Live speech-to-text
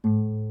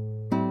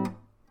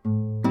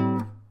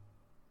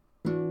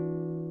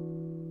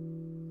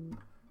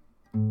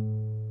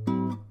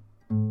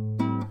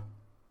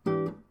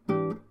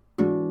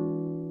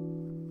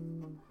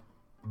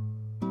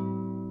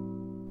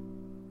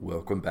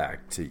welcome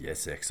back to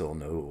Yes X or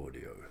No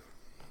Audio.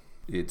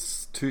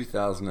 It's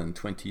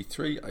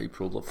 2023,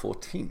 April the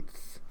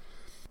 14th,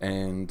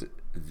 and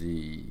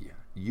the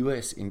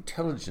US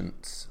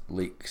intelligence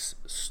leaks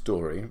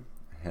story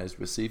has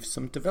received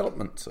some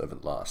developments over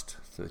the last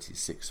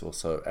 36 or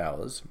so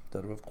hours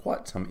that are of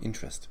quite some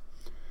interest.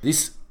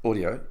 This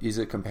audio is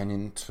a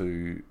companion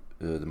to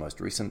the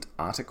most recent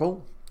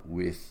article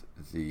with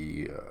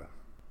the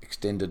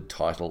extended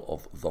title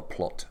of The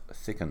Plot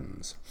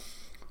Thickens.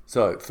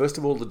 So, first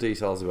of all, the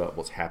details about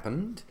what's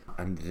happened,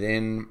 and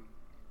then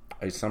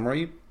a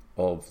summary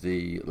of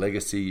the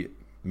legacy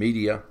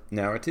media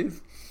narrative,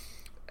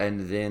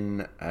 and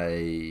then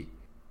a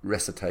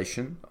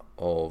recitation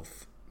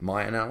of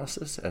my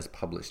analysis as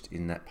published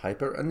in that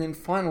paper, and then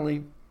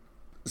finally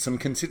some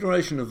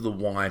consideration of the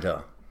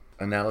wider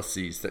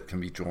analyses that can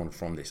be drawn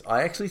from this.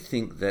 I actually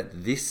think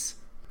that this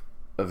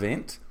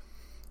event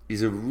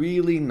is a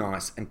really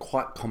nice and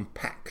quite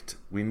compact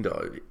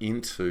window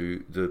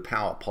into the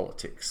power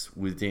politics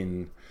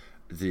within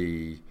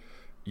the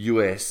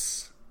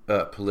US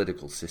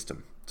political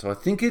system. So I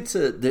think it's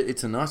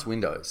a nice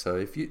window. So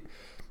if you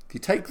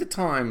take the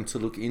time to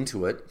look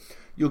into it,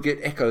 you'll get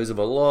echoes of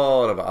a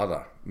lot of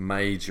other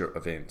major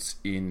events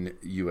in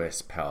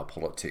US power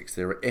politics.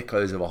 There are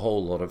echoes of a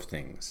whole lot of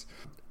things,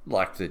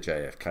 like the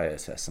JFK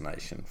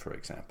assassination, for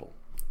example.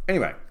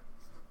 Anyway,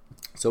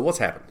 so what's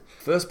happened?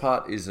 First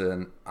part is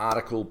an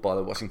article by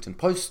the Washington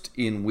Post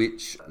in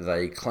which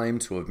they claim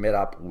to have met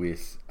up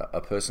with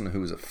a person who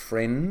was a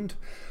friend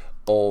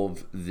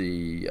of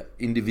the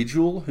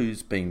individual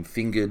who's been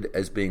fingered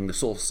as being the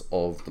source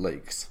of the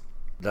leaks.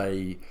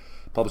 They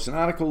published an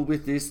article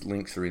with this,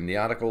 links are in the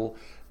article,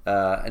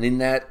 and in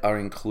that are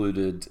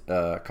included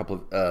a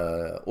couple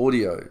of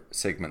audio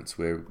segments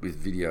where with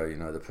video,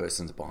 the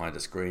person's behind a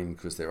screen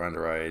because they're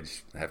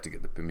underage, they have to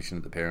get the permission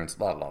of the parents,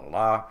 blah, blah,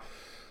 blah.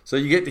 So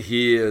you get to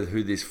hear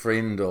who this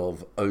friend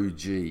of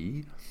OG,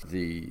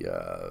 the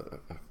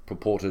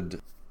purported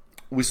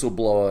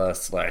whistleblower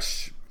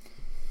slash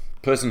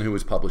person who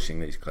was publishing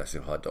these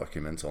classified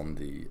documents on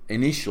the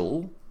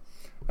initial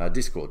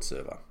Discord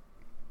server.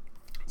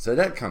 So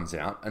that comes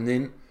out, and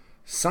then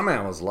some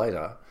hours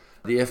later,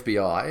 the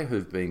FBI,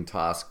 who've been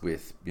tasked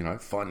with,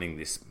 finding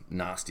this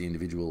nasty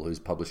individual who's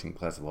publishing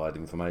classified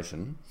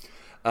information,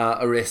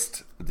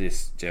 arrest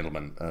this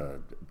gentleman,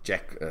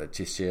 Jack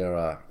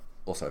Teixeira,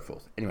 or so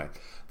forth. Anyway,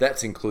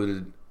 that's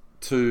included.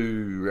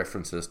 2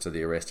 references to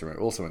the arrest are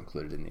also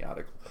included in the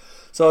article.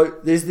 So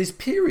there's this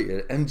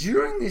period, and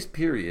during this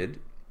period,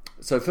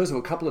 so first of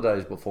all, a couple of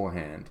days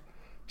beforehand,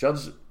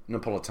 Judge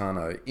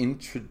Napolitano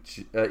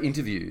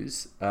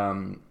interviews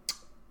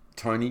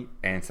Tony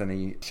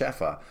Anthony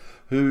Shaffer,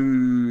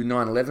 who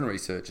 9/11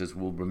 researchers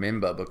will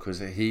remember because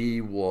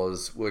he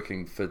was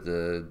working for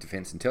the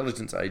Defense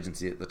Intelligence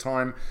Agency at the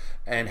time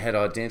and had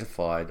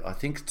identified, I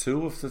think,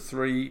 2 of the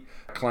 3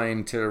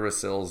 claimed terrorist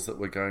cells that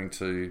were going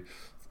to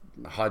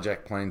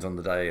hijack planes on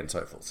the day and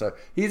so forth. So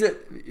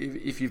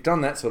if you've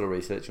done that sort of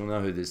research, you'll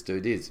know who this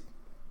dude is.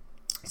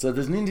 So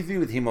there's an interview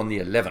with him on the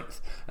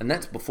 11th, and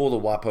that's before the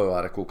WIPO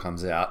article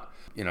comes out,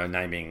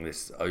 naming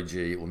this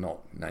OG, or not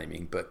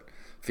naming, but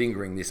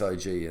fingering this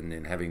OG and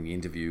then having the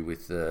interview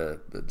with the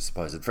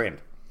supposed friend.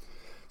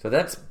 So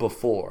that's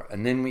before.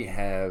 And then we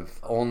have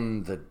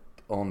on the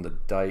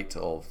date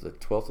of the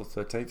 12th or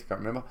 13th, I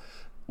can't remember,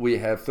 we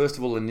have first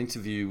of all an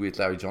interview with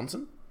Larry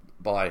Johnson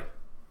by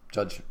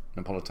Judge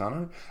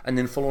Napolitano, and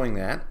then following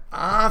that,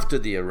 after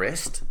the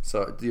arrest,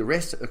 so the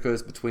arrest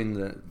occurs between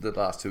the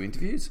last 2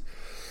 interviews,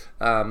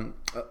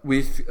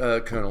 with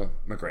Colonel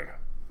McGregor.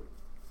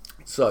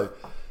 So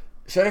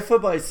Schaefer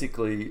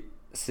basically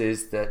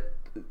says that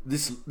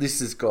this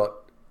has got,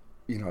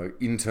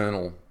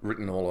 internal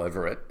written all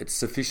over it. It's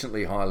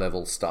sufficiently high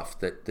level stuff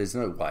that there's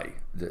no way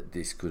that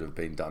this could have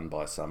been done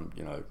by some,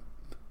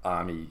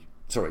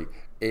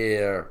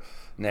 Air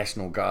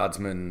National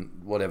Guardsman,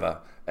 whatever,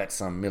 at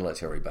some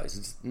military base.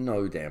 It's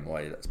no damn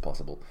way that's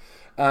possible.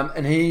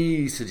 And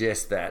he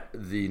suggests that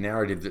the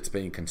narrative that's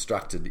being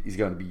constructed is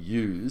going to be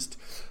used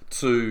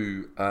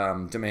to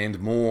demand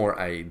more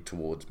aid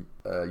towards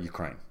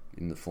Ukraine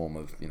in the form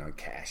of,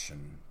 cash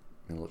and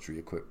military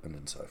equipment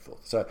and so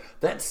forth. So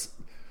that's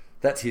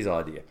his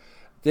idea.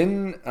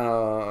 Then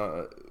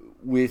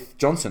with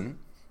Johnson,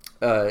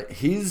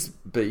 his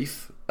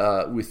beef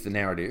with the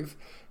narrative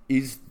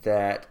is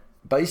that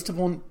based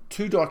upon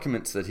 2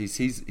 documents that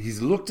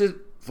he's looked at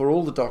for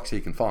all the docs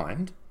he can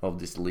find of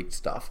this leaked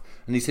stuff,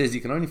 and he says he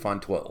can only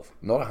find 12,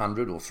 not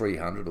 100 or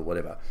 300 or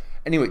whatever.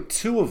 Anyway,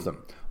 2 of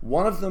them.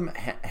 One of them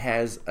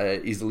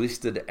is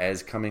listed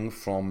as coming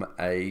from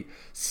a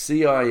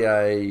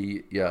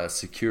CIA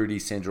security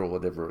center or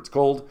whatever it's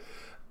called,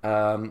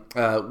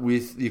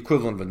 with the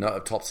equivalent of a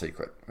top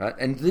secret, right?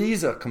 And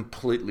these are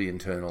completely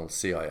internal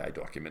CIA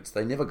documents.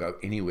 They never go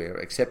anywhere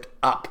except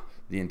up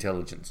the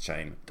intelligence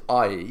chain,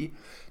 i.e.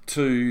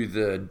 to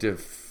the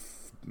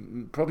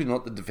probably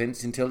not the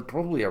Defence Intelligence,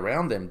 probably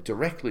around them,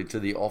 directly to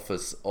the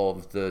office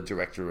of the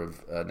Director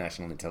of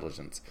National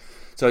Intelligence.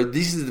 So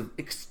this is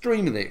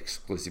extremely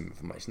exclusive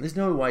information. There's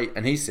no way,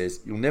 and he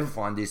says, you'll never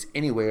find this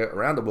anywhere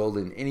around the world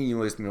in any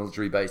US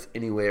military base,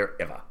 anywhere,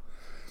 ever.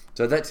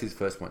 So that's his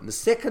first one. The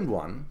second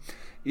one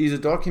is a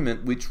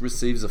document which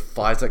receives a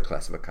FISA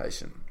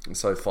classification. And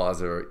so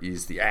FISA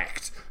is the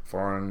Act,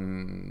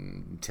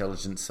 Foreign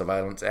Intelligence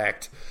Surveillance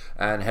Act,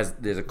 and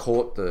there's a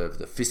court,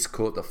 the FIS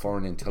court, the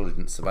Foreign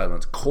Intelligence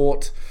Surveillance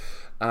Court,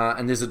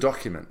 and there's a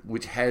document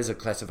which has a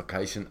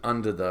classification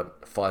under the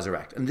FISA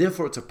Act, and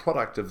therefore it's a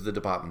product of the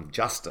Department of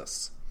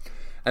Justice.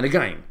 And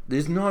again,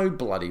 there's no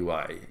bloody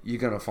way you're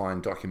going to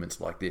find documents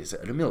like this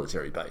at a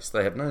military base.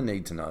 They have no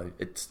need to know.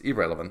 It's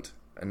irrelevant,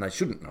 and they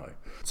shouldn't know.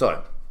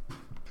 So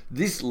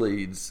this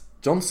leads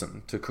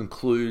Johnson to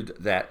conclude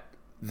that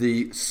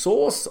the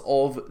source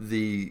of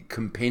the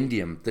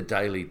compendium, the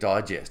Daily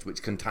Digest,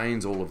 which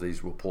contains all of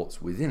these reports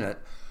within it,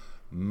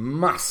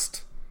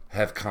 must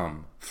have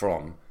come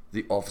from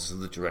the Office of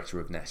the Director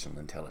of National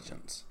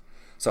Intelligence.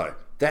 So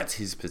that's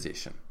his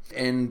position.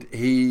 And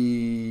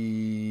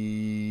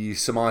he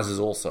surmises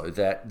also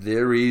that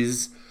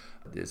there's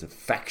a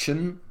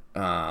faction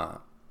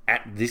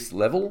at this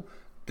level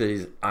that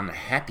is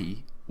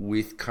unhappy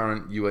with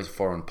current US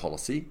foreign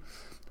policy,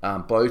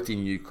 both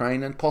in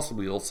Ukraine and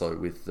possibly also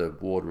with the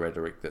war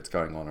rhetoric that's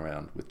going on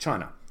around with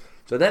China.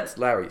 So that's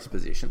Larry's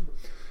position.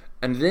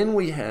 And then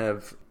we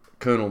have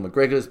Colonel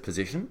McGregor's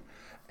position,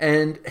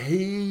 and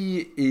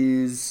he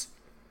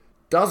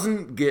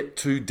doesn't get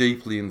too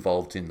deeply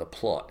involved in the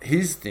plot.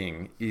 His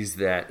thing is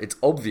that it's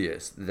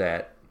obvious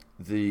that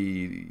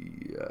the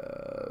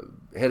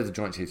head of the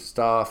Joint Chiefs of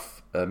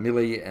Staff,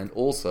 Milley, and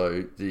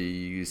also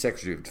the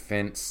Secretary of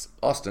Defence,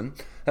 Austin,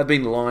 have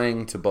been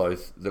lying to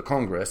both the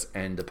Congress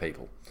and the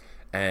people.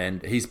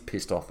 And he's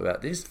pissed off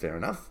about this, fair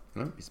enough.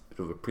 He's a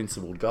bit of a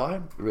principled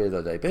guy, rare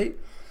though they be.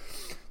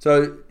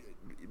 So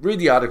read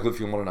the article if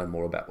you want to know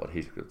more about what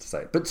he's got to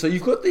say. But so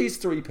you've got these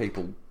three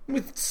people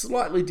with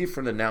slightly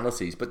different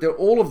analyses, but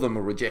all of them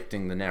are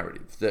rejecting the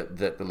narrative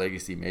that the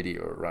legacy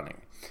media are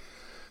running.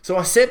 So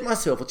I set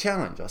myself a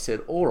challenge. I said,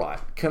 all right,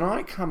 can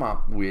I come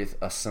up with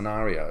a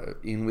scenario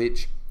in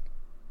which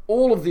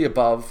all of the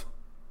above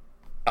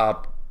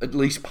are at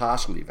least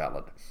partially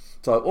valid?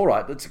 So, all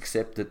right, let's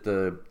accept that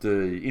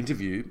the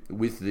interview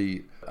with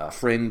the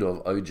friend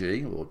of OG,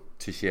 or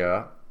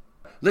Teixeira,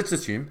 let's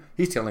assume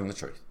he's telling the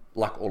truth,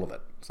 like all of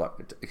it. It's like,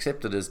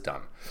 accept it as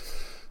done.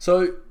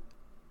 So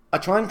I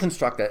try and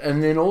construct that,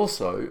 and then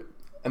also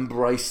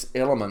embrace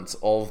elements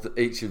of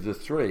each of the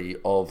three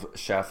of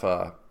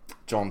Schaffer,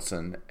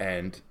 Johnson,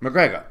 and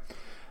McGregor.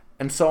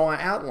 And so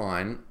I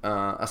outline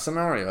a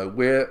scenario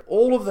where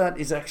all of that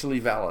is actually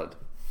valid.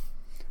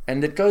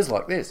 And it goes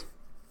like this.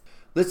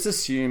 Let's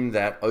assume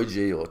that OG,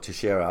 or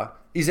Teixeira,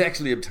 is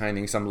actually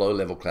obtaining some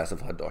low-level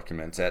classified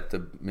documents at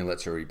the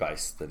military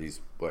base that he's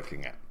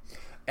working at.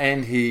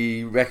 And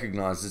he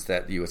recognises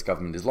that the US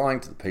government is lying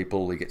to the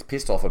people. He gets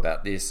pissed off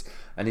about this,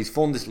 and he's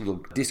formed this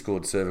little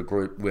Discord server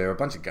group where a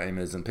bunch of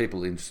gamers and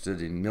people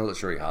interested in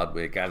military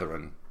hardware gather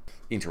and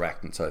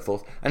interact and so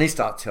forth. And he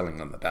starts telling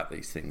them about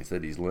these things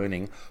that he's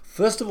learning.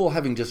 First of all,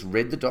 having just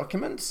read the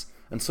documents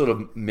and sort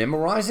of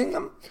memorising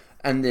them,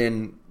 and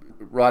then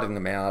writing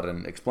them out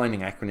and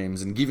explaining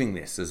acronyms and giving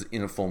this as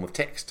in a form of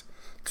text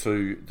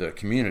to the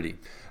community.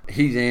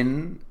 He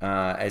then,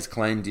 as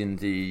claimed in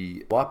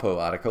the WIPO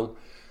article,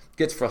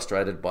 gets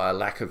frustrated by a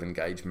lack of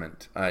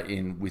engagement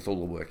with all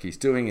the work he's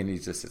doing, and he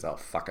just says, oh,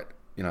 fuck it.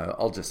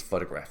 I'll just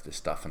photograph this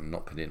stuff and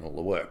not put in all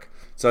the work.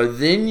 So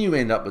then you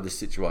end up with a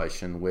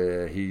situation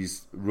where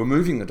he's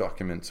removing the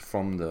documents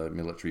from the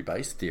military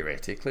base,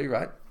 theoretically,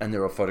 right? And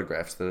there are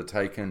photographs that are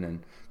taken,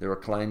 and there are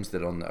claims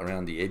that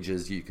around the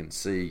edges you can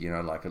see,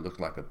 like it looks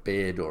like a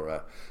bed or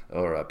a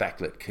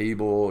backlit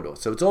keyboard.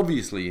 So it's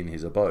obviously in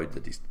his abode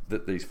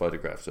that these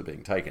photographs are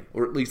being taken,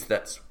 or at least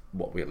that's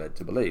what we're led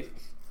to believe.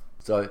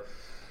 So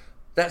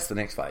that's the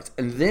next phase.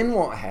 And then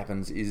what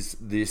happens is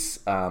this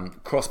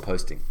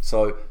cross-posting.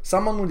 So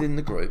someone within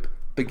the group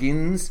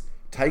begins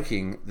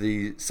taking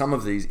some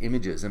of these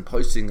images and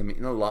posting them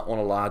on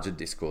a larger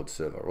Discord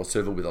server, or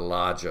server with a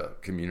larger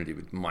community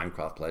with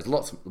Minecraft players,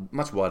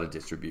 much wider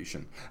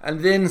distribution.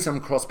 And then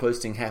some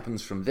cross-posting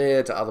happens from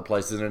there to other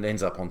places, and it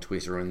ends up on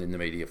Twitter, and then the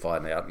media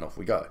find out, and off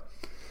we go.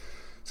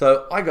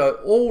 So I go,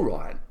 all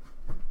right,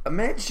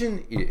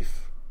 imagine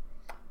if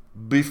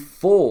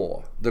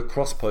before the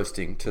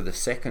cross-posting to the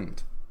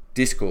second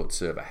Discord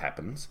server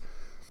happens,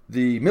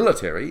 the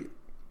military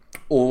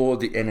or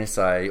the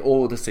NSA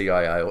or the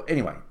CIA or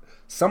anyway,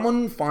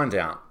 someone finds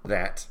out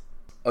that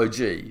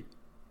OG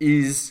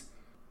is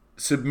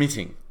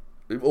submitting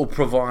or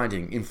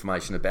providing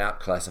information about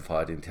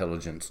classified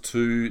intelligence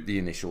to the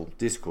initial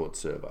Discord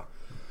server.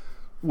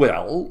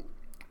 Well,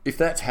 if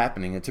that's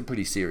happening, it's a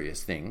pretty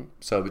serious thing.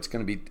 So it's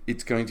going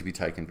to be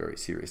taken very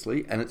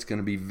seriously, and it's going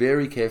to be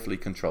very carefully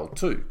controlled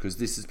too, because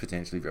this is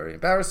potentially very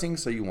embarrassing.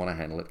 So you want to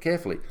handle it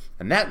carefully,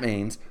 and that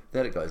means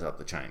that it goes up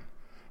the chain.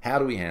 How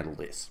do we handle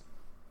this?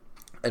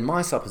 And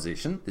my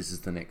supposition, this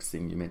is the next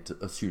thing you meant to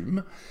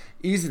assume,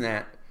 is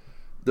that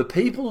the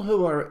people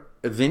who are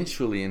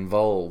eventually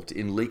involved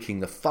in leaking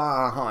the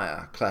far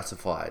higher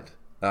classified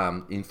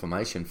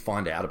information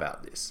find out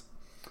about this.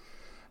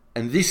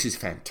 And this is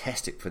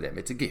fantastic for them.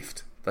 It's a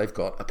gift. They've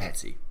got a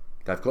patsy.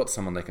 They've got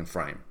someone they can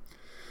frame.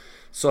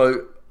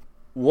 So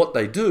what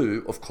they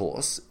do, of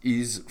course,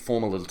 is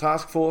form a little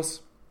task force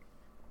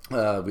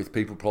with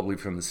people probably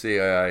from the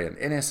CIA and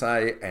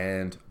NSA,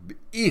 and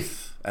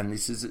if, and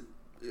this is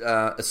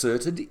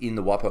asserted in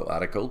the WAPO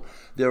article,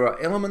 there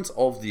are elements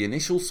of the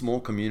initial small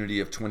community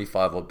of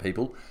 25 odd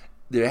people,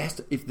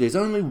 if there's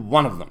only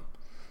one of them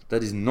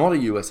that is not a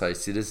USA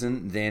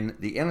citizen, then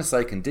the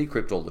NSA can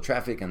decrypt all the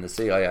traffic and the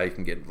CIA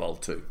can get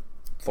involved too.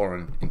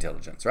 Foreign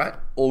intelligence, right?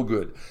 All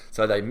good.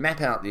 So they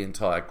map out the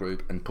entire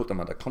group and put them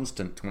under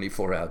constant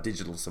 24-hour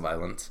digital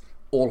surveillance,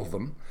 all of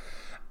them,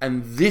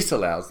 and this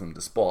allows them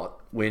to spot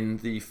when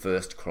the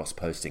first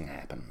cross-posting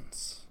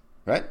happens,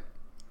 right?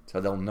 So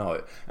they'll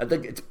know. I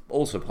think it's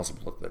also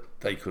possible that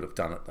they could have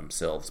done it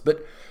themselves,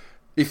 but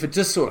if it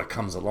just sort of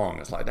comes along,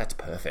 it's like, that's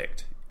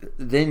perfect.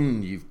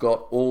 Then you've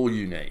got all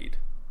you need,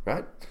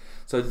 right?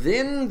 So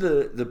then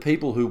the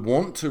people who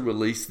want to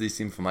release this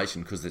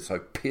information because they're so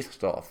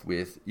pissed off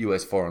with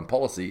US foreign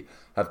policy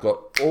have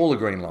got all the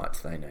green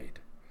lights they need.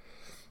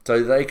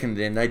 So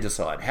they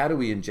decide, how do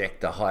we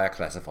inject the higher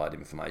classified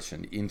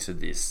information into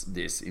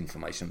this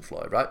information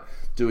flow, right?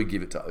 Do we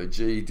give it to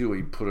OG? Do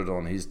we put it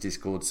on his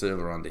Discord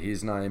server under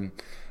his name?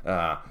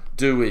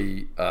 Do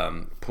we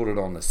put it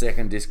on the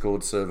second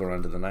Discord server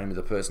under the name of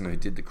the person who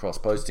did the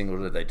cross-posting, or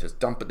do they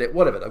just dump it there?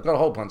 Whatever, they've got a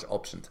whole bunch of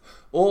options.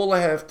 All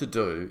they have to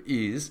do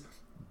is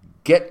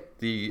get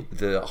the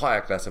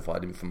higher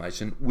classified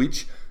information,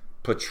 which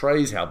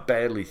portrays how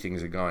badly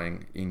things are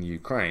going in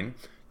Ukraine.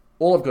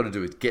 All I've got to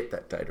do is get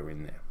that data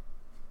in there.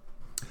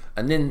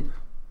 And then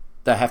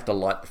they have to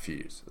light the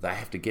fuse. They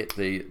have to get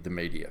the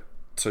media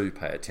to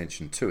pay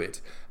attention to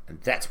it. And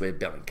that's where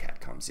Bellingcat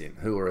comes in,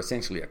 who are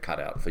essentially a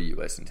cutout for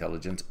US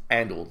intelligence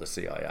and all the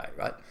CIA,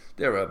 right?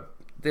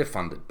 They're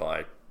funded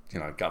by,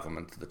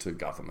 government, the two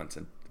governments,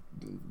 and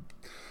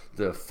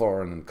the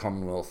Foreign and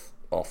Commonwealth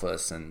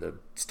Office and the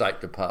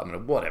State Department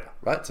or whatever,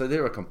 right? So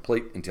they're a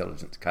complete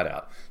intelligence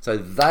cutout. So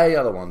they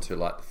are the ones who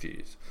light the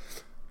fuse,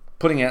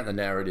 putting out the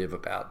narrative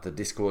about the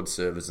Discord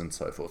servers and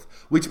so forth,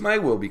 which may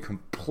well be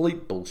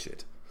complete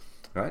bullshit,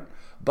 right?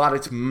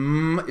 But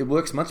it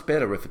works much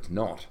better if it's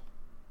not,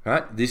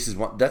 right?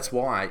 That's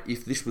why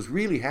if this was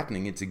really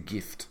happening, it's a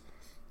gift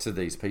to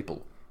these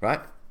people,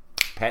 right?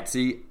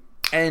 Patsy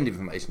and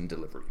information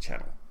delivery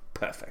channel,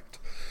 perfect.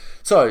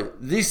 So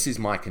this is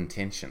my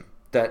contention,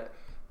 that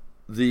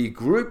the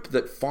group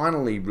that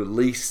finally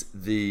release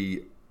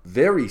the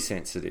very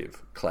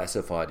sensitive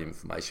classified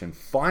information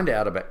find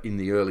out about in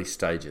the early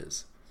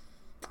stages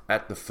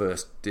at the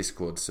first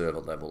Discord server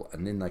level,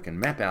 and then they can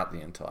map out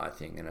the entire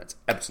thing, and it's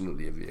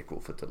absolutely a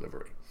vehicle for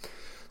delivery.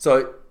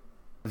 So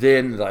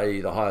then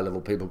the higher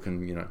level people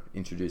can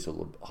introduce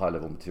all the high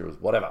level materials,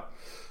 whatever.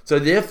 So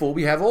therefore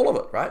we have all of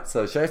it, right?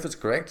 So Schaefer's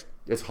correct,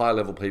 it's high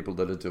level people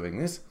that are doing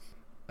this.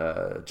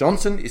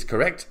 Johnson is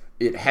correct.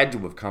 It had to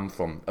have come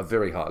from a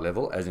very high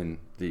level, as in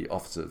the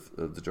Office of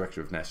the Director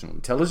of National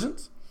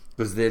Intelligence,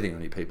 because they're the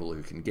only people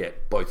who can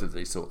get both of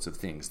these sorts of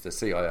things, the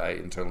CIA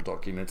internal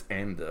documents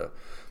and the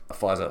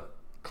Pfizer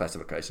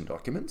classification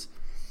documents.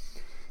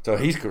 So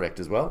he's correct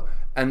as well.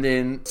 And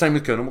then same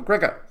with Colonel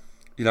McGregor,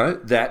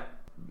 that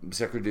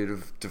Secretary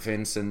of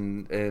Defense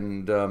and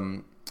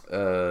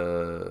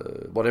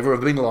whatever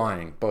have been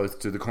lying both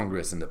to the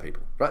Congress and the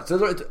people, right?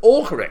 So it's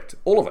all correct,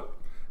 all of it.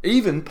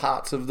 Even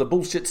parts of the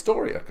bullshit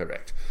story are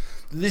correct.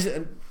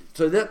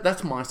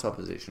 That's my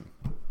supposition.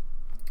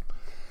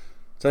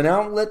 So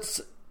now let's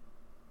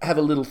have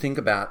a little think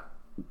about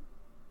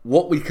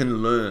what we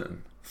can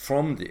learn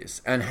from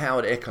this and how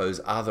it echoes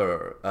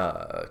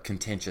other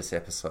contentious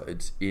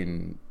episodes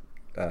in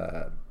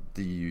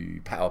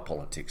the power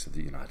politics of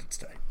the United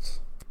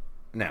States.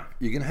 Now,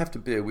 you're going to have to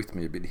bear with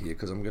me a bit here,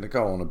 because I'm going to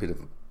go on a bit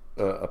of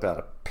about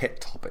a pet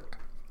topic,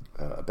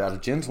 about a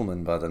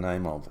gentleman by the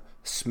name of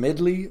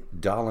Smedley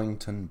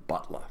Darlington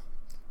Butler,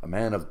 a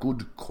man of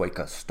good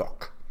Quaker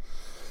stock.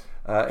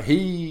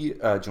 He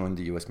joined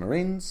the US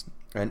Marines,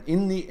 and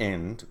in the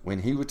end,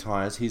 when he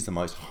retires, he's the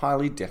most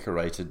highly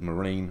decorated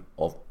Marine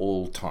of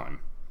all time,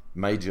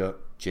 Major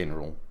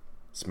General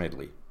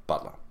Smedley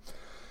Butler.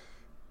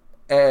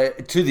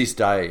 To this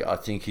day, I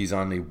think he's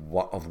only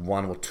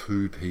one or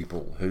two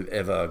people who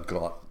ever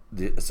got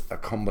a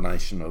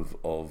combination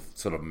of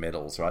sort of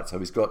medals, right? So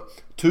he's got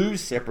two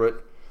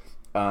separate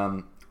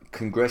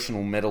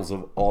Congressional Medals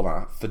of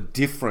Honor for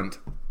different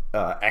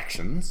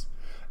actions,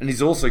 and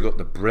he's also got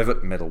the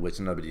Brevet Medal, which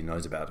nobody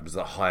knows about. It was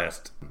the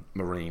highest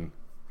Marine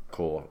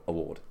Corps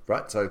award,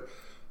 right? So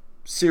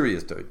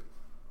serious dude.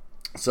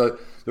 So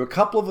there are a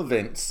couple of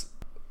events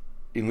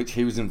in which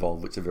he was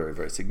involved which are very,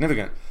 very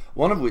significant.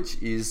 One of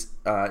which is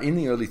in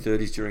the early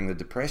 30s during the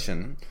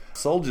Depression,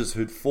 soldiers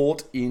who'd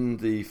fought in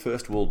the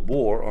First World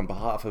War on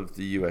behalf of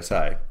the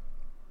USA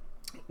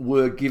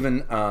were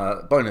given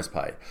bonus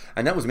pay,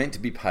 and that was meant to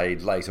be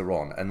paid later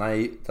on. And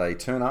they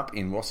turn up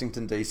in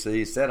Washington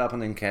DC, set up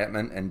an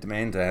encampment, and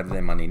demand to have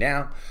their money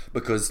now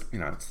because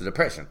it's the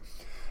Depression.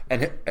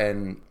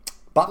 And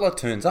Butler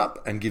turns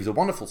up and gives a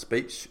wonderful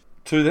speech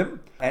to them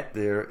at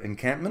their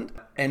encampment,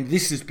 and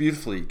this is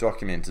beautifully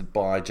documented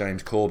by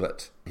James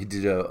Corbett. He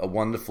did a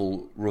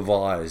wonderful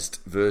revised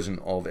version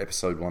of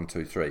episode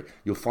 123.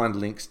 You'll find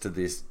links to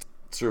this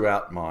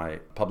throughout my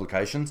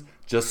publications.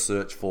 Just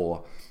search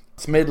for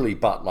Smedley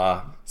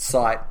Butler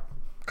site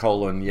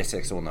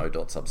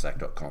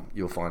yesxorno.substack.com.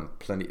 You'll find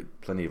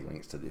plenty of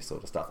links to this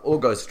sort of stuff. Or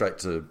go straight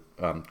to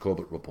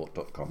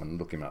corbettreport.com and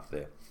look him up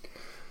there.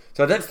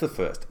 So that's the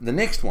first. The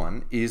next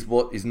one is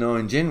what is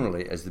known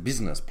generally as the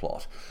business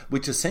plot,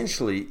 which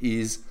essentially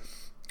is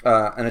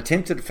an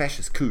attempted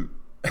fascist coup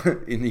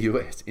in the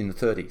US in the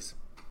 30s,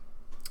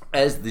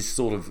 as this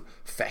sort of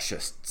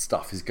fascist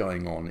stuff is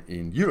going on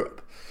in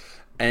Europe.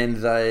 And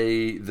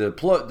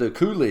the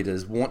coup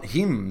leaders want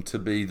him to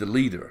be the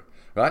leader,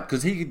 right?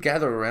 Because he could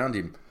gather around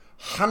him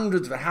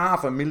hundreds,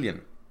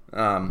 500,000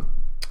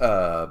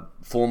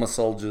 former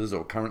soldiers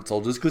or current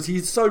soldiers, because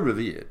he's so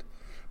revered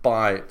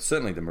by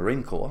certainly the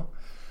Marine Corps.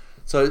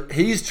 So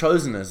he's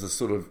chosen as the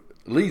sort of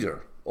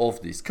leader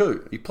of this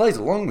coup. He plays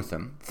along with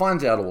them,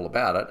 finds out all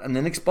about it, and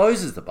then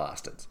exposes the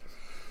bastards.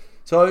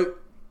 So,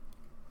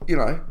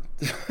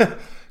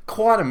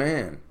 quite a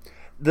man.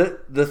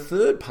 The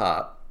third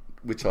part,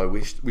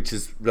 which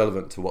is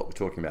relevant to what we're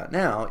talking about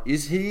now,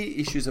 is he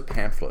issues a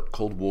pamphlet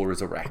called War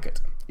is a Racket,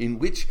 in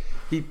which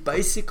he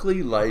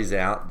basically lays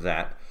out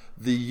that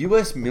the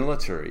US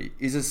military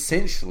is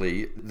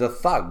essentially the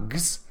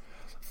thugs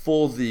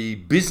for the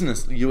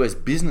US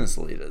business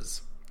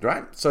leaders,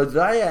 right? So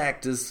they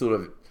act as sort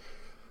of,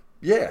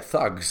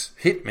 thugs,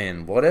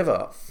 hitmen,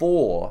 whatever,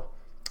 for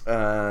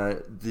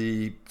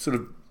the sort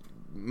of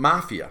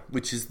mafia,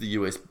 which is the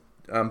US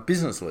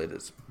business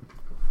leaders.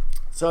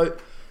 So,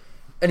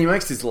 and he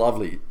makes this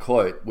lovely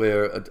quote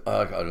where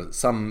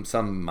some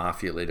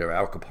mafia leader,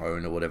 Al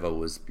Capone or whatever,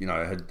 was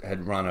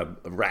had run a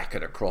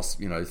racket across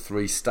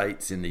 3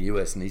 states in the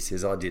US, and he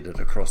says, I did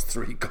it across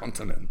 3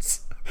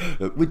 continents,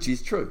 which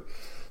is true.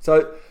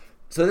 So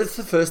that's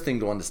the first thing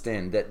to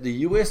understand, that the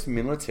US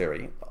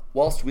military,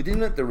 whilst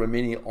within it there are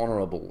many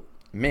honourable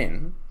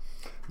men,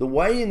 the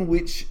way in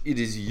which it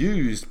is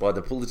used by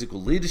the political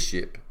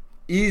leadership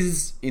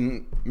is,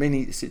 in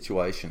many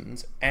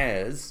situations,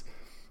 as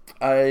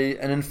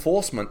an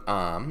enforcement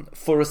arm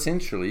for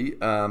essentially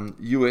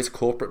US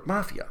corporate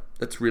mafia.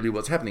 That's really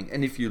what's happening.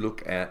 And if you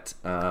look at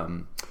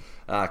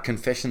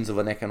Confessions of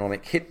an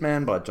Economic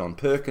Hitman by John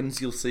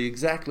Perkins, you'll see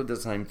exactly the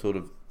same sort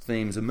of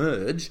themes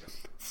emerge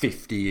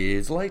 50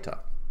 years later.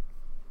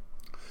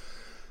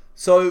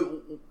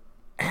 So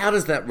how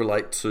does that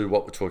relate to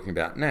what we're talking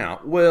about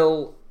now?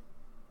 Well,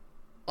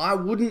 I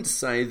wouldn't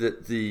say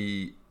that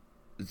the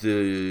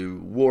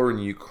war in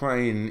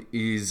Ukraine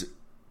is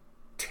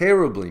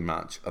terribly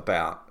much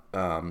about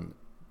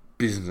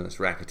business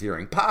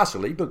racketeering,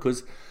 partially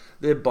because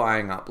they're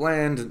buying up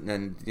land,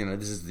 and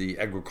this is the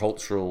agro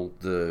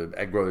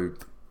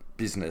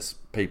business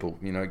people,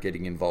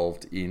 getting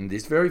involved in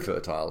this very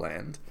fertile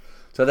land.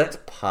 So that's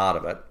part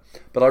of it.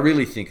 But I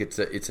really think it's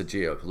a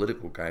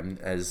geopolitical game,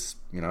 as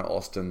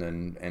Austin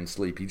and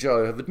Sleepy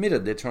Joe have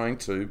admitted. They're trying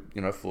to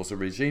force a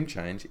regime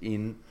change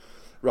in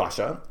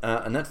Russia,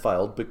 and that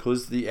failed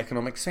because the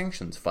economic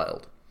sanctions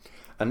failed.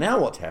 And now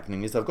what's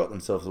happening is they've got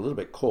themselves a little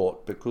bit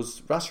caught,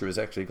 because Russia has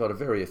actually got a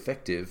very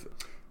effective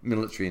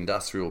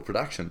military-industrial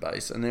production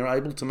base, and they're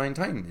able to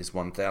maintain this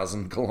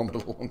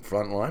 1,000-kilometre-long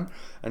front line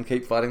and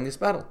keep fighting this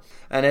battle.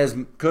 And as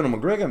Colonel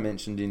Macgregor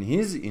mentioned in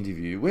his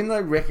interview, when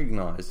they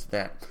recognised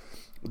that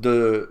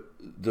the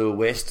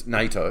West,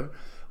 NATO,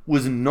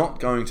 was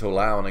not going to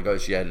allow a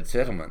negotiated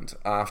settlement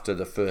after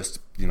the first,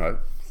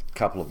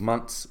 couple of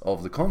months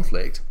of the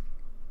conflict,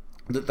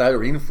 that they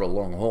were in for a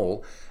long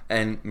haul.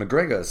 And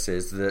Macgregor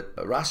says that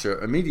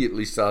Russia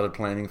immediately started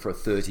planning for a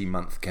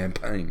 30-month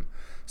campaign.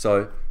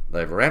 So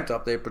they've ramped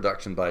up their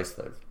production base.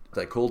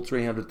 They called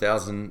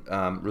 300,000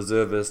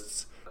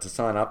 reservists to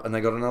sign up, and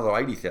they got another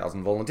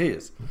 80,000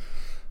 volunteers.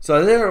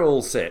 So they're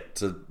all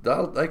set.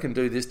 They can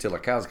do this till the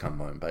cows come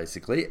home,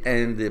 basically.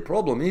 And the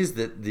problem is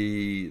that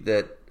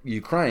that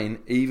Ukraine,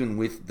 even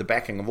with the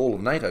backing of all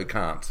of NATO,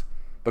 can't,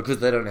 because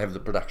they don't have the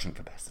production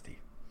capacity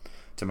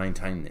to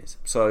maintain this.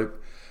 So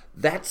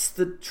that's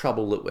the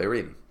trouble that we're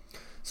in.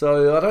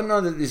 So I don't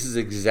know that this is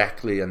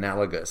exactly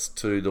analogous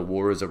to the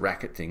war as a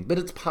racket thing, but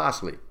that's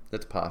partially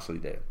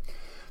there.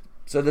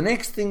 So the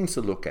next thing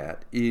to look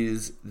at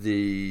is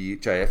the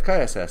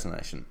JFK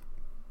assassination.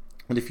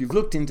 And if you've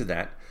looked into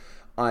that,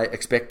 I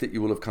expect that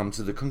you will have come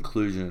to the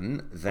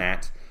conclusion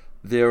that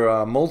there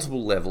are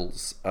multiple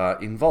levels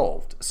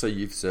involved. So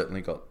you've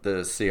certainly got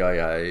the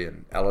CIA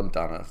and Alan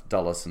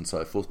Dulles and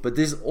so forth, but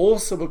there's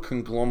also a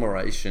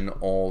conglomeration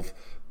of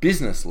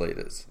business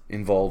leaders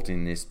involved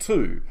in this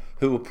too,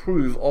 who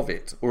approve of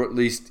it, or at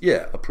least,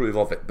 approve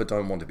of it, but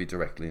don't want to be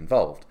directly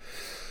involved.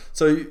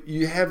 So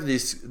you have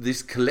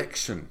this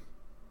collection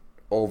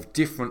of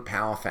different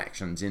power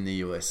factions in the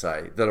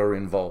USA that are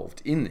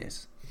involved in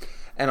this.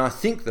 And I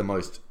think the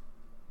most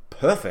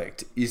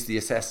perfect is the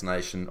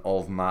assassination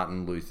of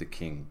Martin Luther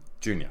King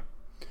Jr.,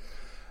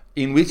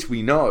 in which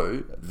we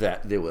know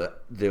that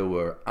there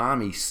were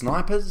army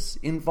snipers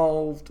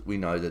involved. We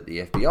know that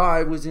the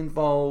FBI was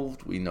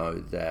involved. We know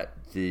that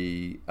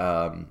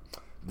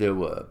there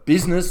were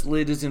business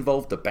leaders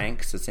involved, the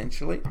banks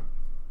essentially.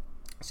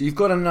 So you've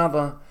got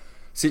another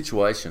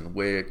situation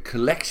where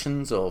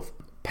collections of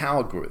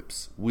power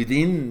groups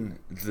within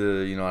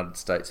the United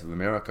States of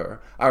America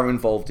are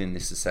involved in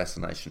this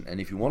assassination. And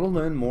if you want to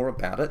learn more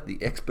about it, the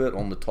expert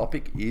on the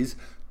topic is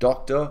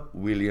Dr.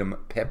 William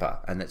Pepper,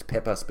 and that's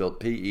Pepper spelled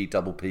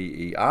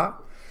Pepper.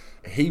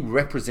 He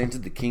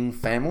represented the King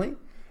family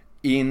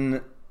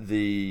in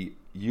the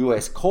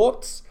US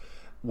courts,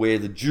 where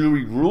the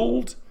jury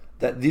ruled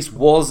that this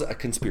was a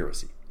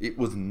conspiracy. It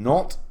was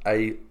not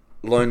a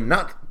lone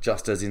nut,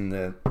 just as in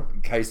the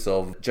case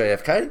of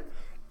JFK.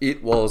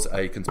 It was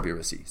a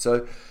conspiracy.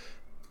 So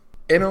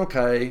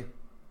MLK,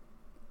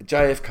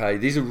 JFK,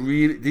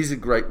 these are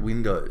great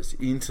windows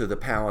into the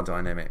power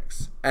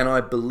dynamics. And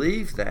I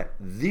believe that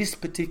this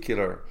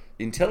particular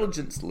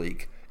intelligence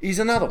leak is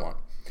another one,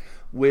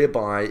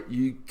 whereby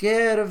you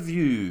get a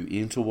view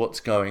into what's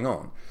going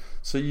on.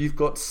 So you've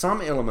got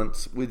some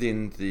elements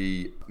within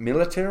the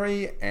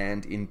military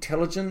and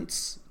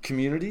intelligence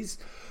communities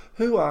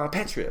who are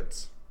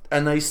patriots.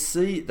 And they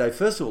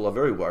first of all are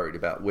very worried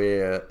about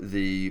where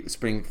the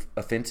spring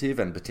offensive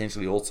and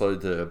potentially also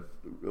the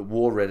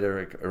war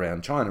rhetoric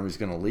around China is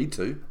going to lead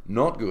to.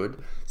 Not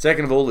good.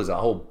 Second of all, there's a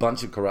whole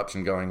bunch of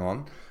corruption going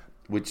on,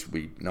 which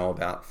we know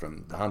about,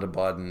 from the Hunter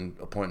Biden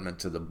appointment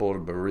to the board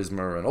of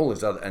Burisma and all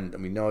this other, and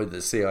we know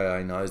the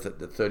CIA knows that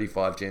the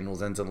 35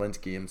 generals and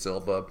Zelensky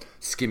himself are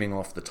skimming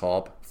off the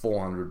top,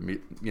 400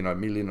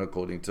 million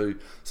according to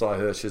Cy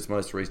Hirsch's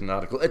most recent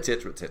article,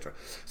 etc., etc.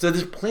 So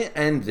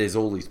there's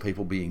all these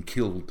people being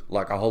killed,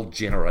 like a whole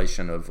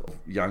generation of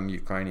young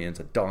Ukrainians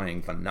are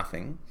dying for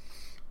nothing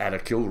at a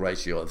kill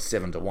ratio of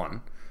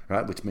 7-1.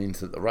 Right, which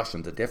means that the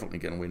Russians are definitely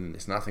going to win, and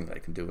there's nothing they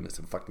can do, and it's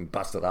a fucking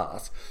busted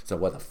ass. So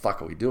why the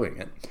fuck are we doing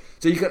it?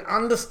 So you can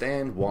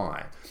understand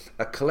why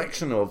a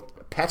collection of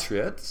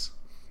patriots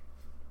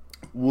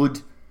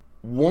would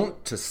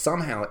want to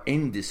somehow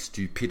end this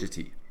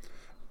stupidity,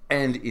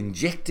 and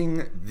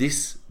injecting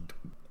this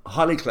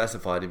highly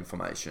classified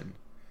information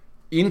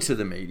into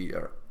the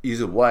media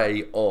is a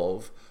way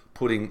of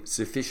putting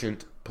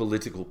sufficient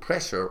political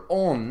pressure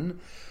on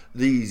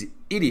these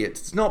idiots.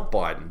 It's not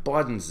Biden.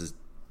 Biden's as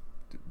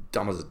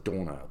dumb as a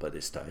doornail by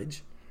this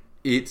stage.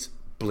 It's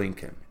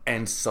Blinken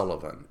and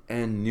Sullivan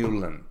and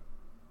Newland,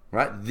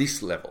 right?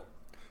 This level,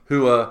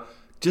 who are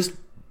just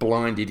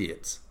blind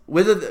idiots.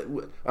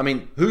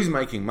 Who's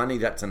making money?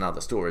 That's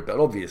another story.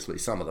 But obviously,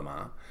 some of them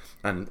are,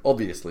 and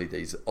obviously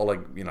these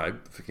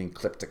freaking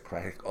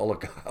kleptocratic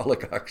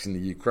oligarchs in the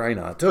Ukraine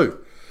are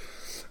too,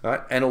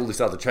 right? And all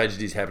this other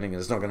tragedies happening, and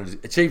it's not going to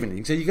achieve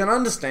anything. So you can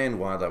understand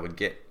why they would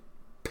get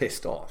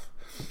pissed off.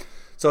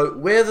 So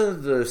whether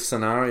the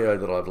scenario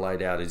that I've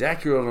laid out is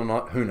accurate or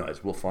not, who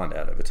knows? We'll find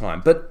out over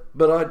time. But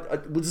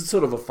it was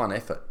sort of a fun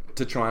effort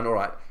to try and, all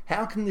right,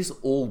 how can this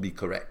all be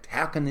correct?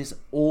 How can this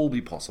all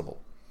be possible?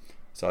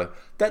 So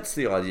that's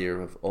the idea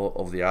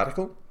of the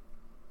article.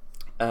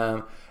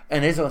 And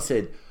as I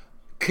said,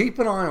 keep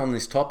an eye on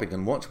this topic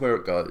and watch where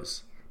it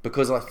goes,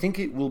 because I think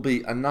it will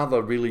be another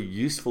really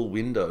useful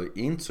window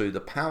into the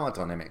power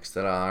dynamics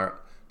that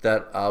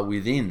are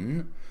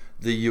within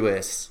the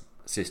US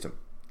system.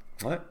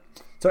 Right?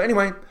 So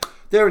anyway,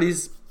 there it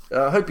is.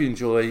 I hope you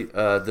enjoy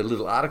the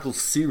little article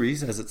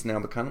series as it's now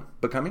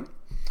becoming.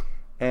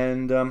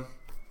 And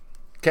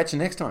catch you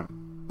next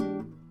time.